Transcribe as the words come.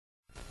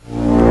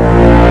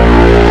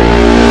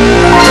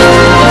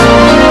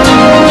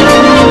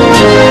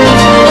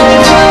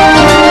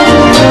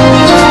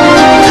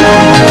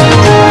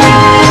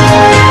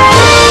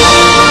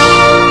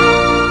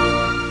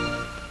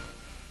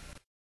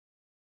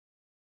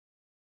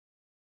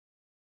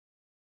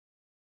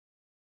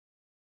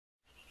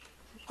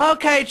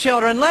Okay,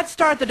 children, let's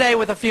start the day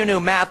with a few new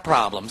math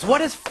problems.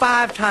 What is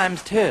 5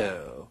 times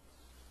 2?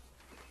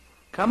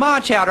 Come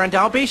on, children,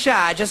 don't be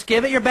shy. Just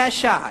give it your best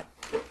shot.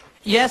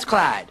 Yes,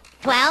 Clyde.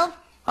 12.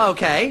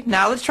 Okay,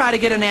 now let's try to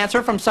get an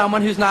answer from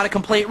someone who's not a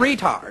complete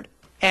retard.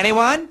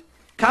 Anyone?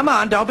 Come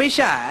on, don't be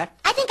shy.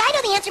 I think I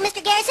know the answer,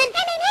 Mr. Garrison.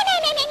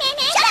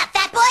 Shut up,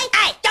 fat boy!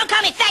 Hey, don't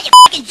call me fat, you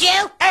fucking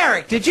Jew!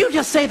 Eric, did you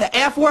just say the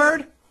F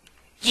word?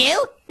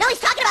 Jew? No, he's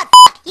talking about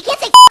You can't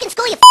say in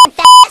school, you fat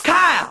ass.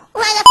 Kyle!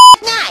 Why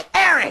the not?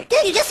 Eric!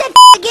 Dude, you just said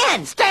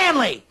again.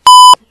 Stanley!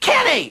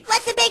 Kenny!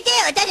 What's the big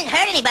deal? It doesn't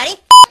hurt anybody.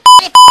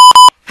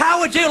 How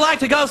would you like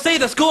to go see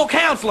the school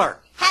counselor?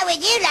 How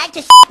would you like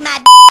to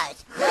my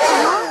balls?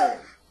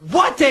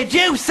 What did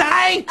you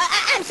say?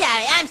 I'm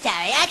sorry.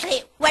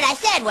 Actually, what I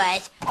said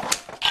was...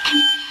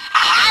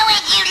 How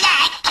would you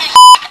like to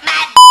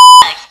my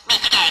balls,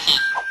 Mr. Garrison?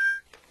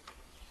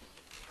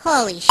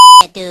 Holy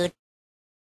shit, dude.